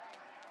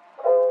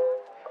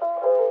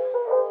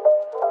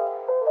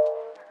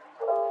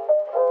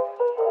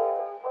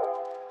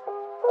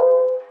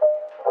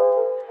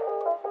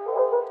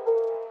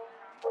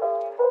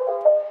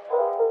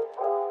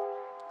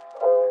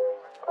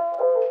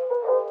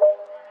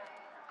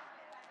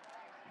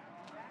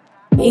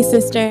Hey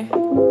sister,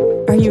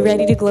 are you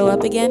ready to glow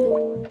up again?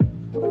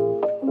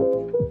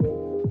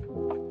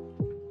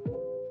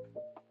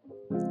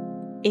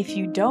 If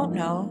you don't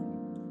know,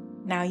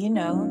 now you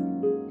know.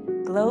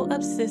 Glow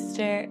Up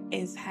Sister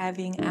is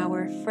having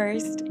our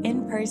first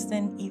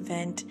in-person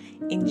event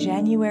in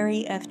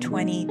January of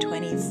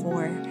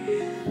 2024.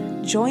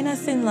 Join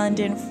us in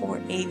London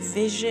for a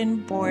vision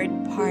board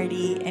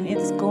party, and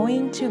it's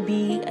going to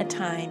be a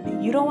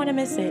time. You don't want to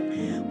miss it.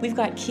 We've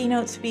got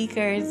keynote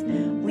speakers,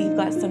 we've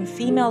got some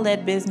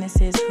female-led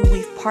businesses who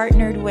we've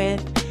partnered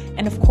with,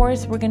 and of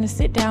course, we're going to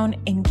sit down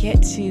and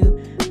get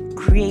to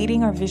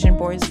creating our vision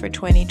boards for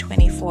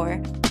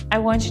 2024. I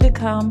want you to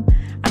come.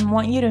 I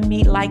want you to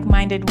meet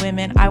like-minded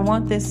women. I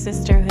want this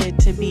sisterhood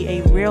to be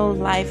a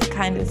real-life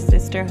kind of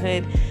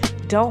sisterhood.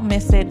 Don't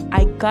miss it.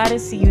 I gotta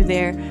see you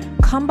there.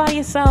 Come by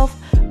yourself.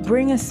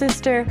 Bring a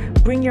sister.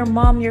 Bring your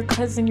mom, your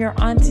cousin, your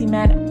auntie,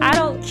 man. I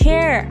don't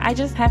care. I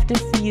just have to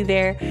see you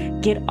there.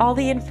 Get all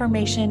the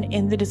information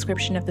in the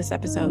description of this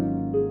episode.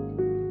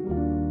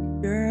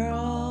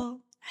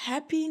 Girl,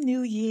 happy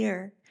new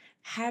year.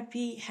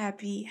 Happy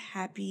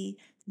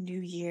new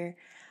year.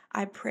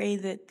 I pray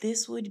that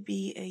this would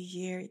be a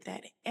year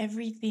that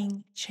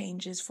everything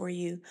changes for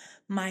you.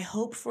 My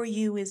hope for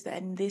you is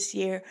that in this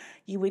year,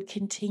 you would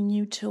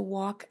continue to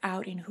walk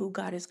out in who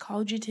God has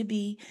called you to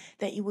be,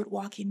 that you would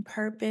walk in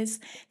purpose,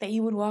 that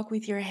you would walk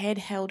with your head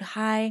held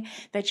high,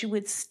 that you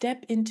would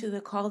step into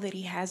the call that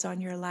He has on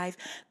your life.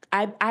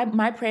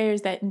 My prayer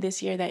is that in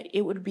this year that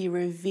it would be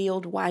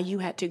revealed why you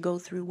had to go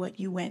through what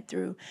you went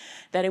through,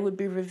 that it would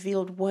be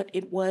revealed what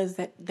it was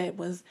that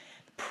was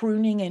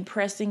pruning and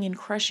pressing and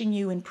crushing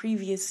you in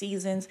previous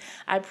seasons.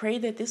 I pray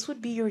that this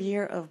would be your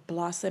year of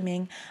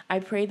blossoming. I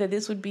pray that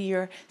this would be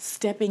your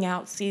stepping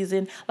out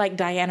season, like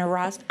Diana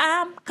Ross.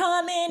 I'm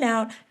coming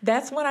out.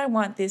 That's what I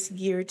want this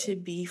year to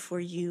be for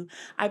you.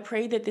 I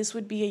pray that this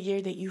would be a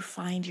year that you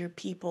find your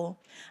people.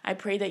 I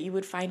pray that you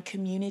would find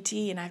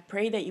community, and I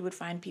pray that you would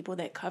find people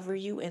that cover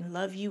you and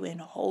love you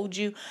and hold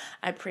you.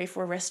 I pray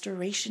for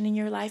restoration in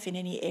your life in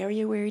any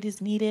area where it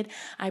is needed.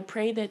 I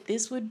pray that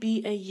this would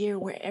be a year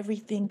where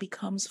everything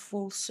becomes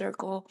full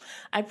circle.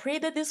 I pray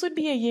that this would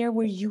be a year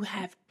where you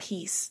have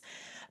peace.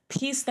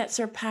 Peace that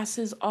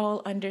surpasses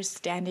all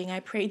understanding. I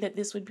pray that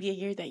this would be a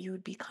year that you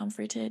would be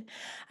comforted.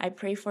 I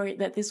pray for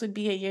that this would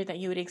be a year that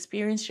you would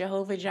experience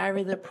Jehovah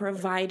Jireh, the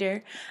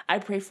provider. I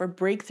pray for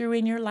breakthrough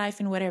in your life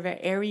in whatever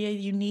area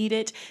you need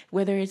it,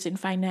 whether it's in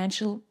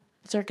financial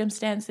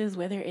circumstances,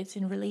 whether it's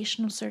in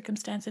relational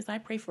circumstances. I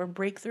pray for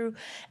breakthrough,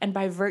 and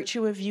by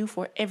virtue of you,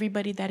 for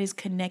everybody that is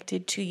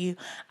connected to you.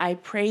 I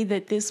pray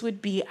that this would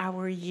be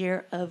our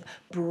year of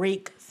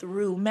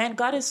breakthrough. Man,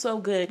 God is so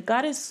good.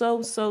 God is so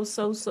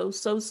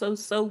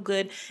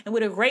good. And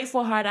with a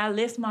grateful heart, I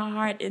lift my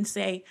heart and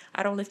say,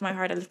 I don't lift my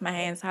heart, I lift my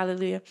hands.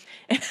 Hallelujah.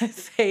 And I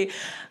say,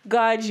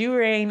 God, you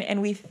reign,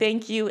 and we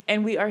thank you.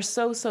 And we are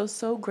so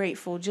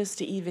grateful just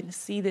to even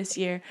see this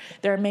year.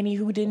 There are many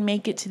who didn't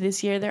make it to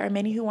this year. There are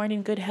many who aren't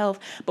in good health,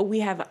 but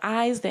we have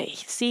eyes that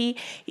see,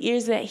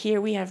 ears that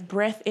hear. We have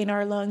breath in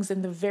our lungs,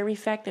 and the very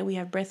fact that we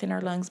have breath in our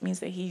lungs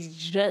means that He's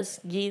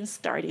just getting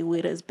started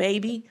with us,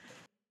 baby.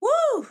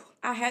 Woo!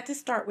 I had to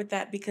start with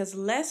that because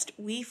lest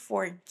we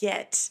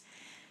forget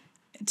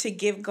to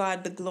give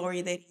God the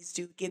glory that He's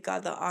due, give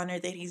God the honor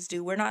that He's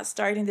due. We're not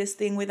starting this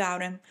thing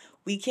without Him.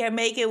 We can't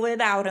make it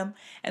without Him.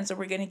 And so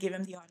we're going to give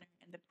Him the honor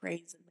and the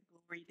praise and the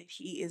glory that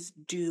He is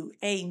due.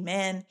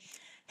 Amen.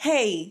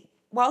 Hey,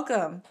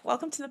 welcome.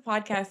 Welcome to the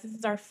podcast. This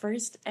is our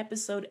first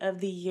episode of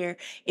the year.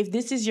 If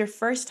this is your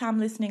first time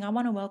listening, I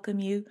want to welcome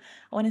you.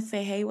 I want to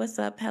say, hey, what's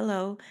up?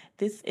 Hello.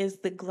 This is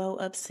the Glow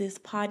Up Sis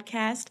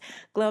podcast.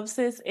 Glow Up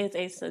Sis is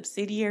a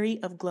subsidiary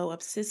of Glow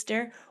Up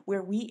Sister,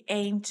 where we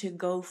aim to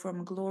go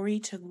from glory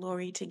to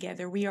glory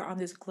together. We are on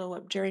this glow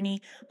up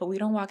journey, but we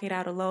don't walk it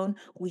out alone.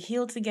 We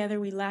heal together,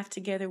 we laugh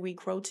together, we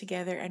grow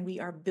together, and we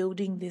are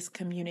building this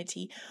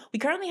community. We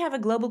currently have a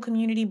global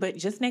community, but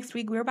just next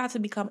week, we're about to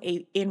become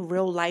a in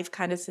real life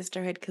kind of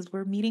sisterhood because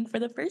we're meeting for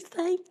the first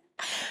time.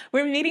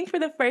 We're meeting for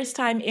the first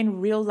time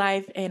in real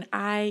life, and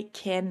I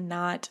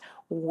cannot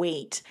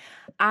wait.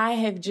 I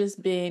have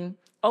just been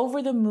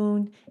over the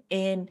moon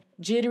and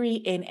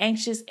jittery and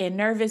anxious and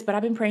nervous, but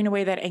I've been praying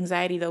away that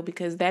anxiety though,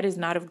 because that is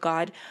not of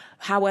God.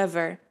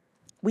 However,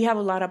 we have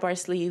a lot up our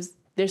sleeves.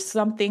 There's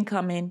something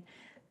coming.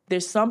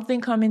 There's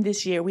something coming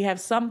this year. We have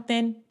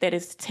something that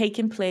is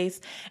taking place,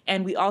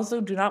 and we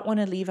also do not want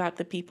to leave out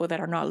the people that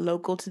are not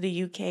local to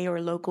the UK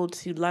or local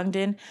to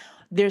London.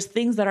 There's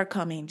things that are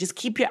coming. Just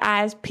keep your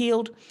eyes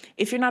peeled.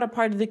 If you're not a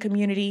part of the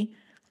community,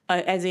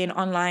 as in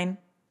online,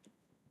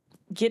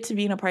 get to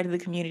being a part of the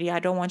community. I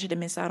don't want you to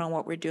miss out on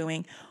what we're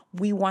doing.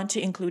 We want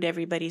to include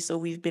everybody, so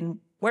we've been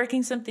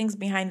working some things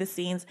behind the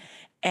scenes,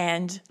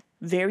 and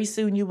very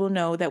soon you will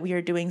know that we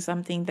are doing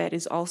something that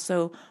is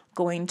also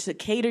going to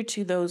cater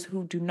to those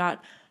who do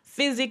not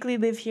physically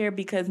live here,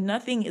 because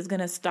nothing is going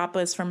to stop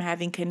us from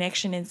having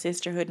connection and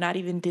sisterhood, not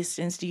even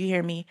distance. Do you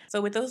hear me?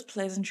 So with those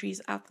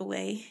pleasantries out the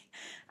way,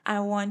 I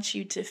want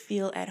you to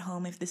feel at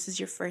home. If this is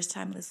your first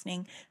time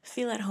listening,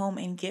 feel at home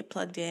and get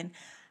plugged in.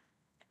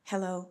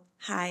 Hello.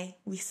 Hi,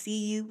 we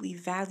see you, we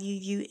value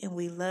you, and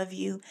we love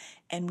you,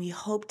 and we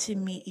hope to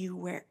meet you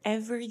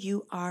wherever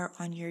you are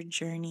on your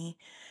journey.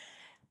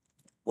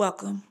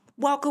 Welcome,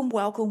 welcome,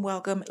 welcome,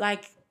 welcome.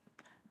 Like,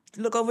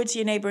 look over to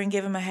your neighbor and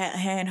give him a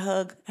hand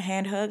hug, a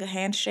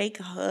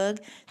handshake, a hug.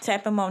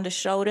 Tap him on the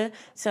shoulder.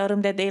 Tell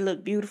them that they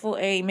look beautiful.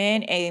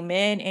 Amen,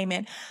 amen,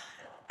 amen.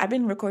 I've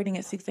been recording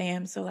at 6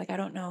 a.m., so like I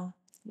don't know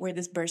where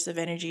this burst of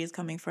energy is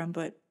coming from,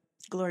 but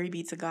glory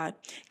be to God.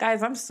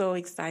 Guys, I'm so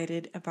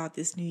excited about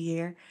this new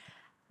year.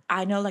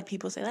 I know like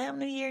people say, like,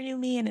 new year, new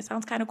me, and it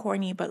sounds kind of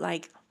corny, but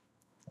like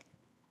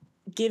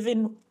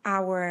given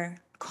our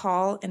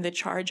call and the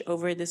charge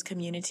over this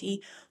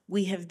community,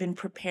 we have been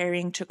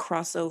preparing to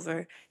cross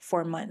over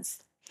for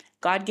months.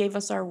 God gave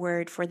us our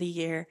word for the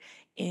year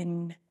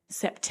in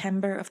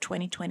September of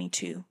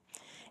 2022.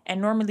 And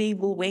normally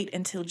we'll wait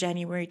until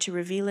January to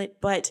reveal it,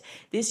 but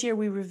this year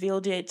we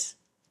revealed it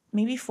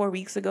maybe 4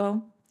 weeks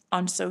ago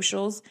on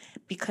socials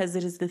because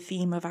it is the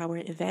theme of our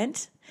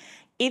event.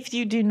 If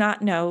you do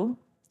not know,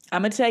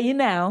 I'm going to tell you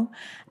now,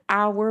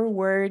 our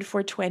word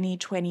for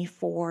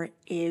 2024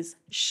 is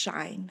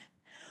shine.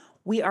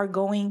 We are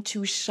going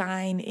to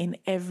shine in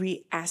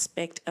every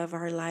aspect of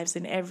our lives,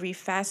 in every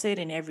facet,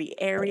 in every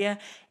area.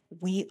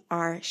 We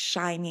are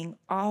shining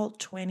all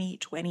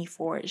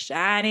 2024.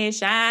 Shining,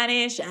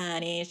 shining,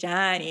 shining,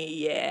 shining.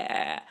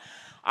 Yeah.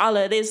 All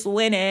of this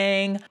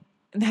winning.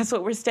 That's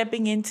what we're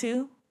stepping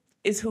into,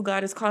 is who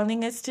God is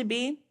calling us to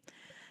be.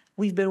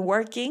 We've been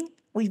working,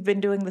 we've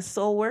been doing the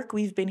soul work,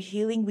 we've been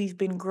healing, we've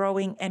been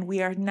growing, and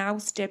we are now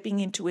stepping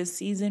into a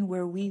season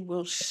where we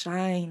will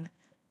shine.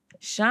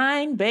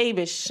 Shine,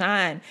 baby,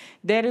 shine.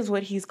 That is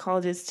what he's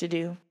called us to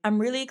do. I'm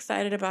really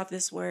excited about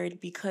this word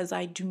because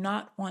I do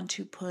not want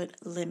to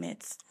put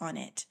limits on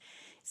it.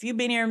 If you've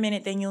been here a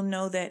minute, then you'll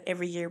know that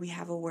every year we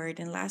have a word.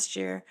 And last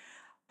year,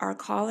 our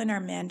call and our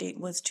mandate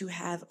was to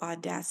have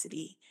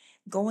audacity.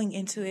 Going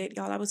into it,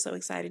 y'all, I was so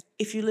excited.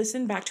 If you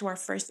listen back to our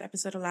first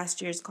episode of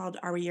last year, it's called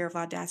Our Year of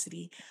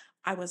Audacity.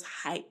 I was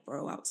hyped,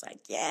 bro. I was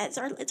like, yeah, it's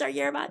our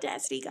year of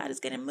audacity. God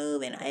is gonna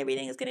move and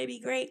everything is gonna be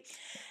great.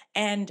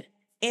 And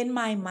in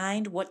my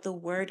mind, what the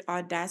word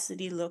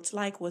audacity looked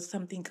like was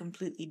something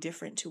completely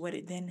different to what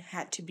it then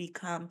had to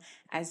become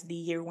as the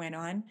year went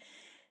on.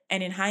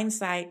 And in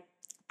hindsight,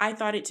 I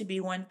thought it to be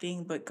one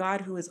thing, but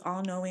God, who is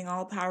all knowing,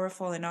 all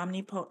powerful, and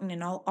omnipotent,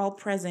 and all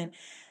present,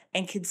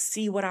 and could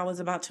see what I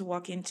was about to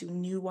walk into,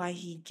 knew why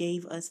He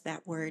gave us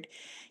that word.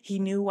 He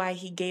knew why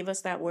He gave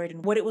us that word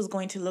and what it was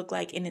going to look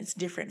like in its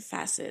different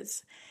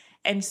facets.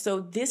 And so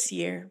this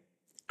year,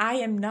 I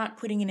am not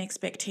putting an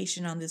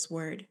expectation on this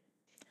word.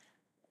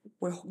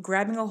 We're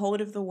grabbing a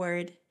hold of the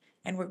word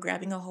and we're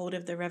grabbing a hold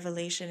of the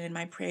revelation, and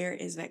my prayer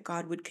is that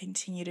God would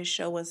continue to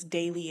show us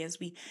daily as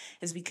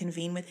we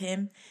convene with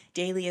him,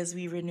 daily as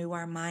we renew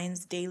our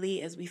minds,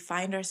 daily as we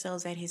find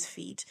ourselves at his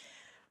feet.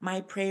 My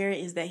prayer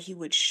is that he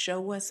would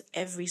show us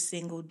every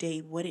single day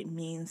what it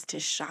means to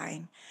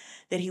shine,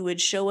 that he would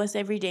show us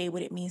every day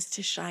what it means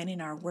to shine in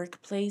our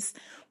workplace,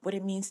 what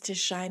it means to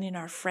shine in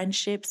our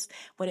friendships,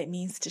 what it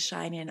means to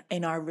shine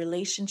in our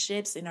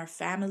relationships, in our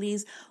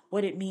families,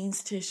 what it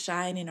means to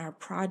shine in our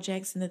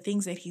projects and the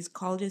things that he's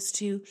called us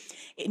to,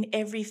 in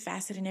every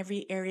facet, in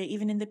every area,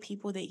 even in the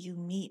people that you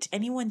meet,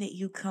 anyone that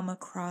you come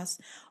across.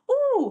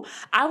 Ooh,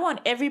 I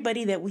want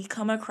everybody that we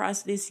come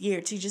across this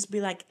year to just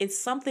be like, it's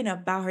something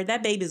about her.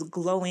 That babe is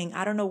glowing.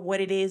 I don't know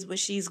what it is, but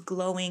she's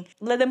glowing.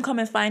 Let them come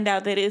and find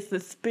out that it's the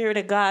Spirit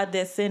of God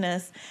that's in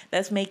us,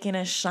 that's making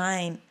us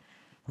shine.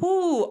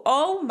 Ooh,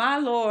 oh my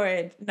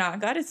Lord. Nah,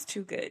 God is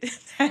too good.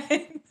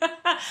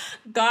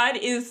 God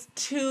is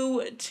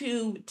too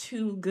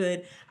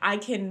good. I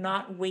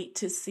cannot wait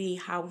to see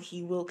how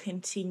he will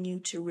continue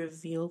to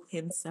reveal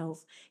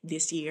himself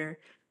this year.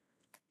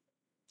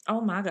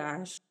 Oh my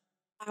gosh.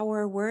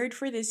 Our word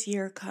for this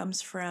year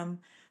comes from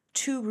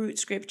two root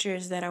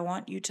scriptures that I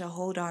want you to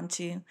hold on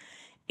to.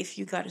 If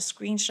you got to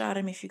screenshot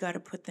them, if you got to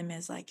put them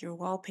as like your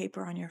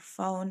wallpaper on your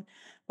phone,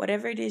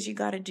 whatever it is you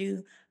got to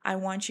do, I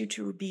want you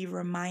to be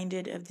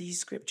reminded of these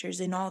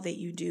scriptures in all that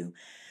you do.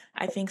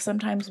 I think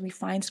sometimes we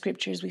find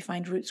scriptures, we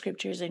find root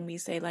scriptures, and we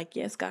say, like,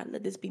 yes, God,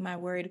 let this be my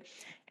word.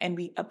 And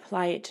we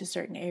apply it to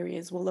certain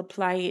areas. We'll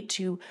apply it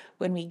to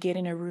when we get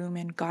in a room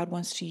and God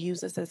wants to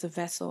use us as a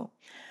vessel.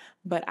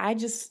 But I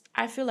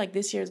feel like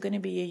this year is going to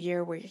be a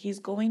year where he's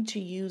going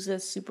to use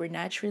us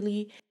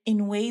supernaturally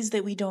in ways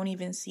that we don't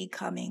even see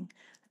coming.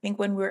 I think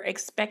when we're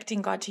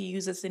expecting God to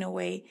use us in a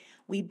way,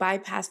 we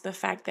bypass the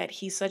fact that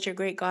he's such a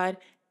great God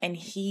and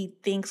he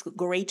thinks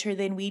greater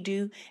than we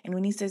do. And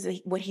when he says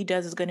that what he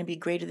does is going to be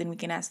greater than we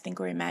can ask,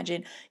 think, or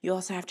imagine, you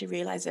also have to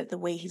realize that the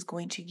way he's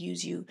going to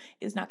use you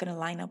is not going to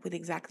line up with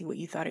exactly what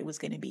you thought it was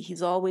going to be.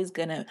 He's always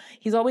going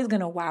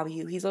to wow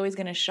you. He's always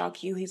going to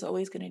shock you. He's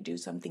always going to do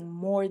something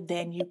more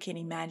than you can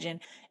imagine.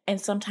 And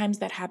sometimes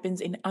that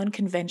happens in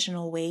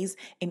unconventional ways,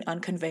 in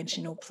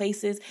unconventional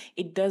places.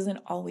 It doesn't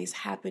always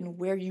happen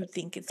where you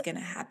think it's going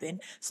to happen.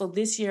 So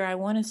this year, I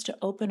want us to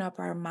open up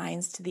our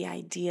minds to the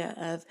idea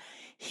of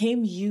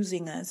him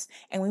using us.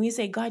 And when we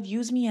say, God,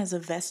 use me as a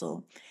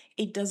vessel,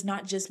 It does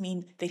not just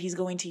mean that he's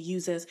going to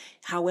use us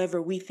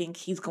however we think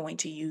he's going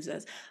to use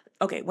us.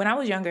 Okay, when I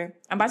was younger,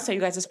 I'm about to tell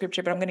you guys a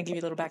scripture, but I'm going to give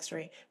you a little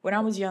backstory. When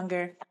I was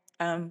younger,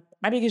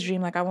 my biggest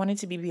dream, like I wanted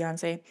to be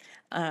Beyonce.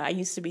 I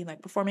used to be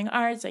like performing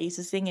arts. I used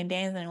to sing and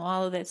dance and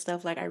all of that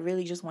stuff. Like I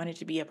really just wanted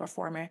to be a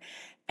performer.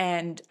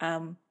 And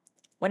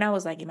when I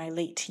was like in my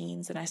late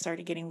teens and I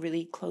started getting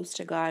really close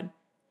to God,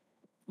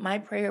 my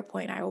prayer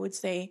point, I would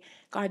say,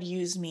 God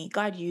use me,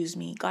 God use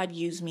me, God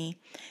use me.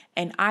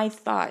 And I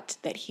thought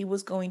that he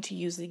was going to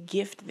use the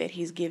gift that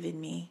he's given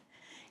me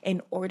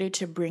in order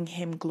to bring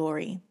him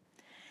glory.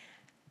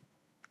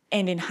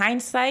 And in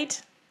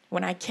hindsight,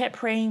 when I kept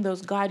praying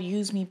those God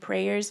use me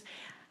prayers,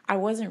 I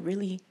wasn't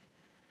really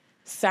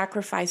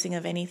sacrificing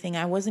of anything.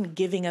 I wasn't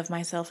giving of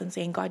myself and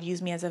saying, God,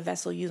 use me as a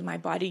vessel, use my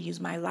body, use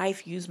my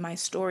life, use my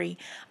story.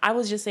 I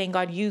was just saying,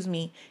 God, use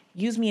me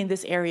in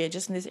this area,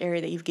 just in this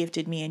area that you've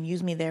gifted me, and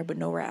use me there, but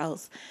nowhere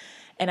else.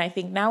 And I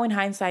think now in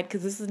hindsight,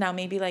 because this is now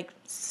maybe like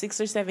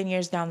 6 or 7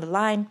 years down the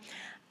line,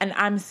 and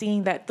I'm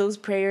seeing that those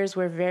prayers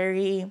were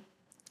very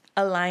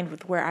aligned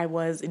with where I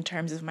was in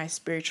terms of my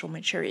spiritual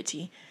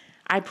maturity.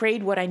 I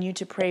prayed what I knew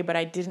to pray, but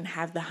I didn't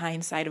have the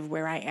hindsight of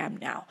where I am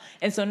now.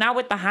 And so now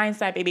with the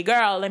hindsight, baby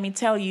girl, let me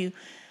tell you,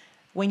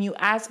 when you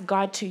ask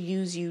God to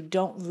use you,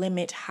 don't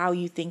limit how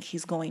you think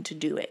he's going to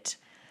do it.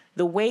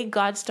 The way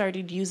God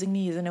started using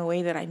me is in a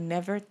way that I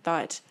never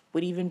thought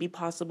would even be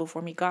possible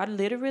for me. God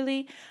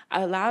literally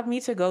allowed me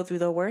to go through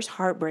the worst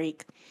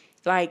heartbreak,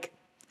 like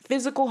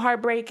physical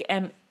heartbreak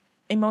and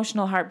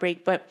emotional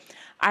heartbreak. But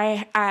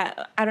I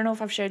don't know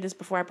if I've shared this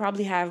before. I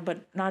probably have, but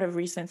not of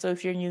recent. So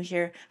if you're new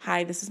here,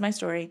 hi, this is my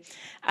story.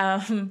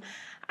 I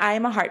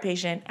am a heart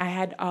patient. I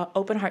had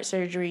open heart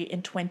surgery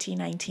in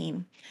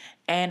 2019,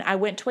 and I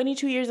went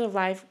 22 years of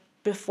life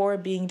before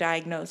being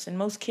diagnosed. And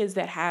most kids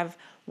that have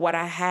what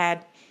I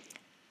had,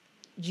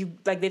 you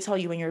like they tell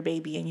you when you're a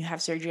baby and you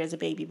have surgery as a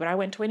baby, but I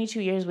went 22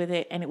 years with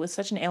it, and it was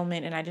such an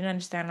ailment, and I didn't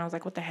understand. And I was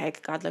like, what the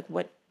heck, God, like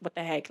what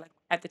the heck? Like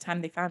at the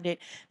time they found it,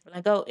 they're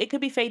like, oh, it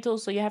could be fatal,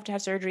 so you have to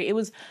have surgery. It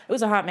was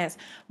a hot mess,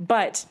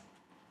 but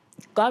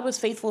God was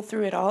faithful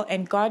through it all,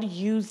 and God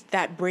used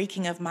that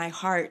breaking of my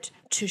heart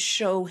to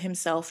show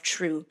himself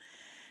true.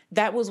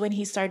 That was when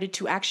he started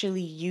to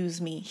actually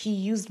use me. He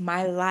used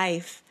my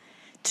life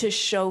to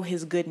show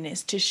his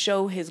goodness, to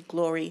show his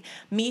glory.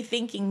 Me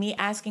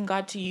asking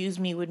God to use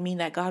me would mean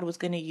that God was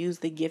going to use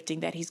the gifting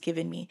that he's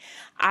given me.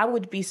 I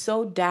would be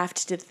so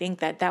daft to think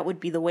that that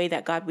would be the way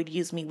that God would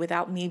use me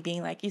without me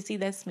being like, you see,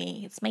 that's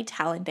me. It's my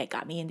talent that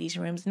got me in these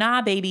rooms.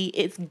 Nah, baby,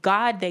 it's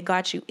God that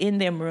got you in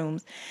them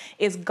rooms.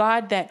 It's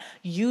God that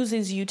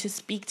uses you to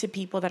speak to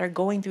people that are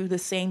going through the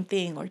same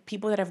thing or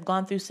people that have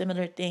gone through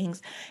similar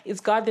things.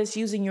 It's God that's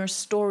using your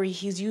story.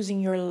 He's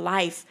using your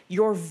life.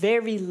 Your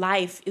very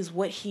life is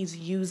what he's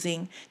using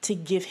to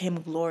give him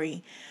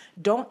glory.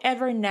 Don't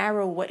ever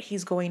narrow what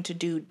he's going to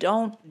do.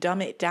 Don't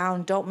dumb it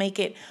down. Don't make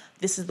it,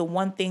 this is the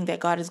one thing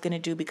that God is going to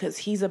do, because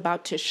he's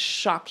about to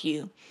shock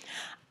you.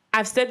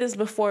 I've said this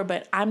before,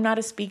 but I'm not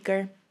a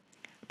speaker.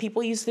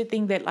 People used to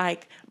think that,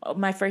 like,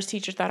 my first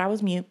teacher thought I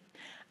was mute.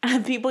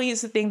 People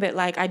used to think that,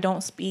 like, I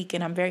don't speak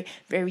and I'm very,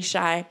 very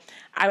shy.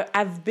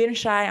 I've been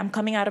shy. I'm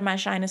coming out of my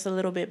shyness a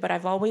little bit, but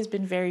I've always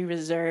been very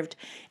reserved.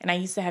 And I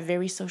used to have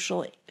very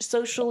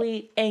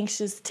socially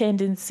anxious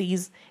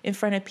tendencies in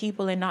front of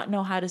people and not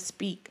know how to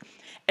speak.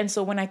 And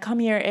so when I come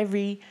here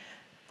every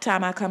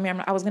time I come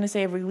here, I was gonna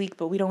say every week,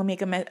 but we don't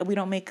make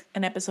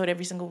an episode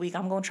every single week.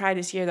 I'm gonna try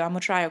this year though. I'm gonna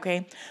try,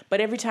 okay? But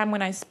every time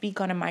when I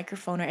speak on a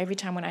microphone, or every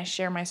time when I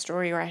share my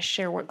story, or I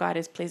share what God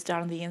has placed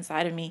down on the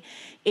inside of me,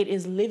 it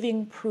is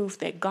living proof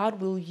that God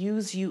will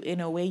use you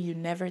in a way you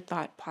never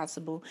thought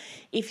possible.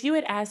 If you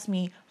had asked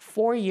me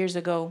 4 years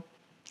ago,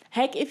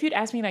 heck, if you'd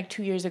asked me like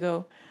 2 years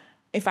ago,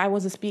 if I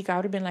was a speaker, I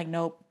would have been like,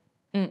 nope,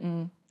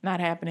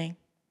 not happening.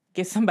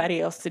 Get somebody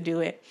else to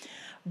do it.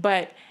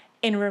 But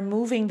in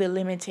removing the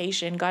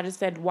limitation, God has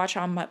said, watch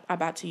how I'm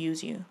about to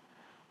use you.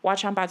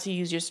 Watch how I'm about to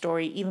use your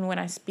story. Even when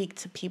I speak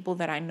to people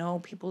that I know,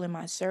 people in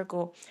my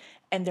circle,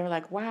 and they're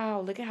like,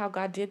 wow, look at how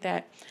God did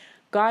that.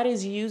 God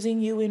is using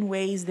you in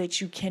ways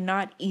that you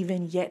cannot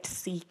even yet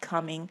see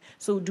coming.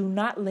 So do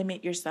not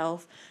limit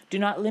yourself. Do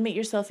not limit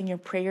yourself in your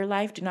prayer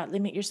life. Do not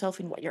limit yourself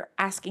in what you're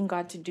asking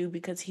God to do,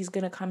 because he's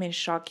going to come and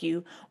shock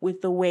you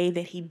with the way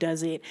that he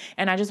does it.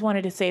 And I just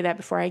wanted to say that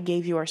before I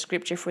gave you our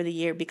scripture for the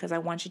year, because I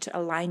want you to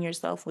align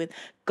yourself with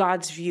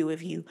God's view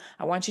of you.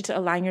 I want you to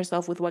align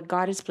yourself with what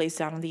God has placed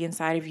down on the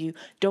inside of you.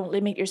 Don't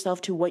limit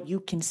yourself to what you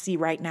can see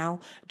right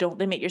now. Don't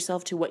limit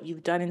yourself to what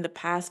you've done in the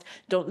past.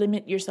 Don't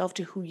limit yourself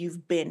to who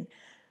you've been.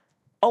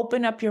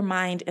 Open up your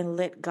mind and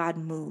let God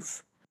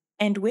move.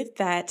 And with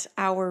that,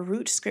 our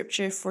root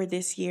scripture for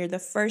this year, the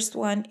first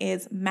one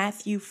is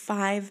Matthew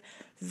 5,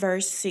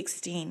 verse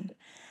 16.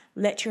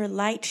 Let your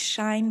light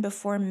shine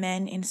before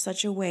men in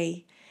such a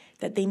way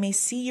that they may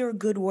see your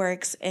good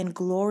works and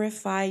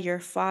glorify your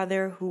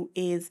Father who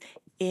is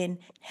in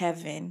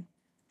heaven.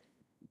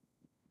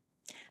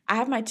 I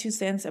have my 2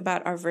 cents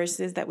about our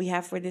verses that we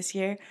have for this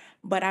year,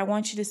 but I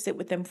want you to sit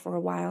with them for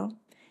a while,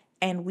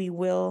 and we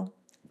will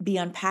be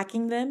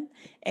unpacking them,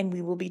 and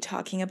we will be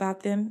talking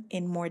about them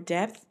in more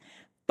depth.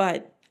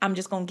 But I'm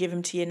just going to give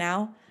them to you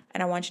now,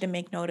 and I want you to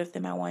make note of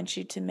them. I want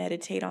you to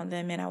meditate on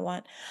them, and I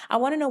want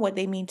to know what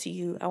they mean to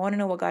you. I want to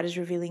know what God is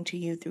revealing to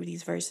you through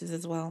these verses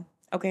as well.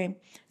 Okay?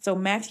 So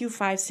Matthew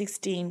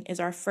 5:16 is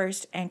our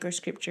first anchor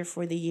scripture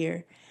for the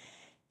year.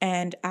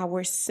 And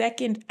our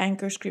second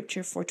anchor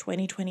scripture for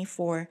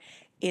 2024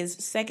 is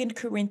 2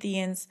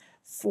 Corinthians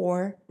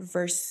 4,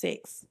 verse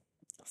 6.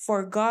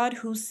 For God,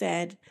 who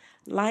said,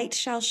 "Light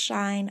shall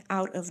shine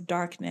out of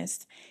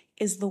darkness,"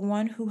 is the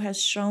one who has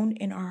shone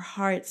in our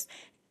hearts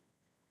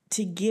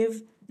to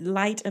give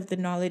light of the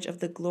knowledge of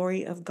the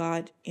glory of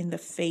God in the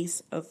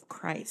face of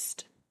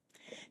Christ.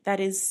 That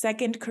is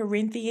 2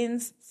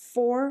 Corinthians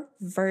 4,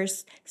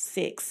 verse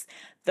 6.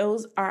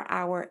 Those are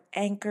our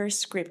anchor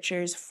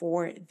scriptures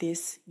for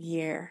this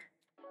year.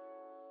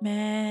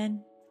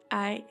 Man,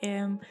 I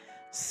am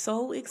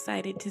so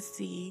excited to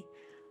see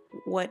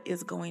what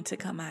is going to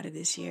come out of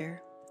this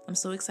year. I'm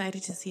so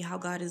excited to see how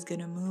God is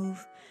going to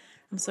move.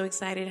 I'm so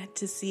excited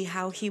to see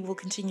how He will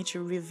continue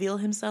to reveal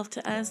Himself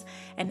to us,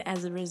 and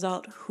as a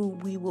result, who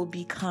we will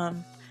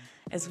become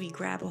as we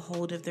grab a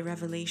hold of the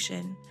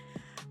revelation.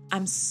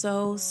 I'm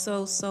so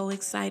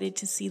excited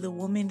to see the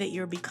woman that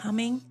you're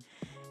becoming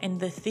and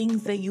the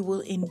things that you will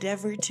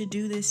endeavor to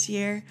do this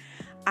year.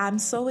 I'm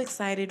so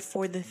excited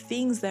for the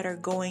things that are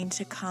going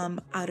to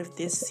come out of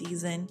this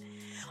season.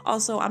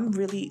 Also, I'm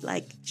really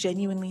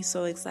genuinely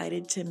so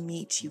excited to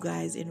meet you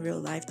guys in real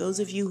life. Those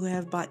of you who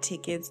have bought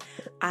tickets,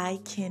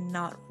 I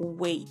cannot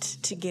wait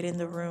to get in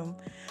the room.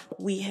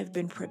 We have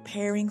been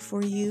preparing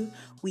for you.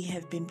 We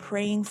have been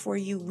praying for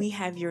you. We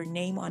have your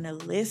name on a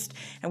list,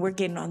 and we're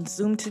getting on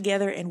Zoom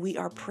together, and we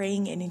are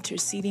praying and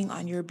interceding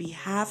on your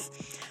behalf.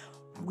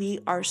 We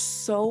are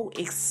so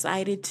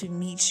excited to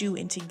meet you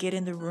and to get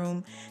in the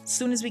room. As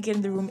soon as we get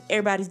in the room,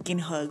 everybody's getting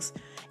hugs.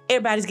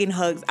 Everybody's getting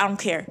hugs. I don't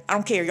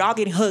care. Y'all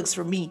getting hugs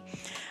from me.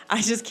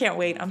 I just can't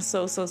wait. I'm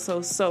so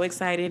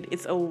excited.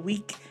 It's a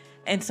week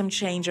and some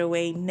change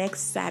away.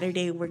 Next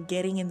Saturday, we're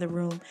getting in the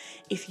room.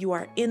 If you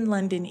are in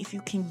London, if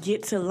you can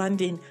get to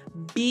London,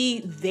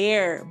 be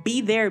there.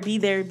 Be there.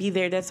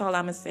 That's all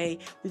I'm going to say.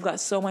 We've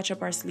got so much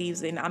up our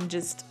sleeves, and I'm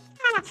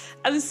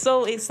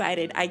so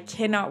excited. I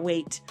cannot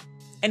wait.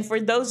 And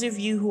for those of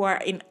you who are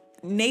in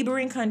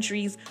neighboring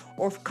countries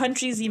or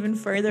countries even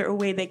further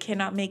away that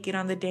cannot make it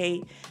on the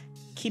day,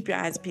 keep your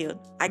eyes peeled.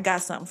 I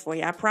got something for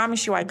you. I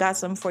promise you I got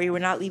something for you. We're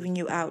not leaving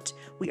you out.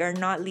 We are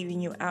not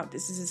leaving you out.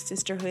 This is a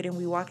sisterhood, and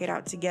we walk it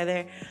out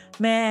together.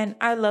 Man,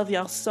 I love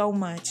y'all so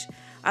much.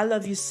 I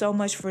love you so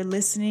much for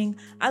listening.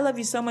 I love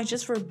you so much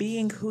just for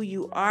being who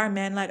you are,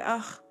 man.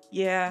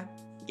 Yeah.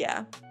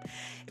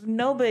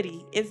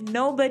 If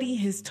nobody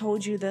has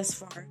told you thus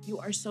far, you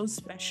are so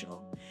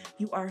special.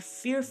 You are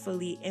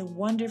fearfully and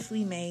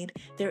wonderfully made.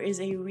 There is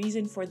a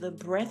reason for the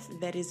breath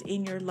that is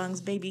in your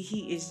lungs, baby.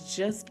 He is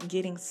just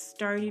getting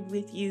started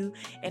with you,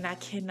 and I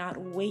cannot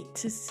wait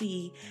to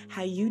see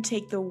how you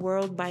take the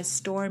world by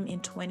storm in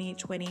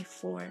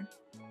 2024.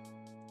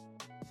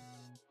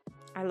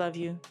 I love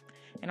you,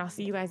 and I'll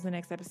see you guys in the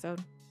next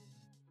episode.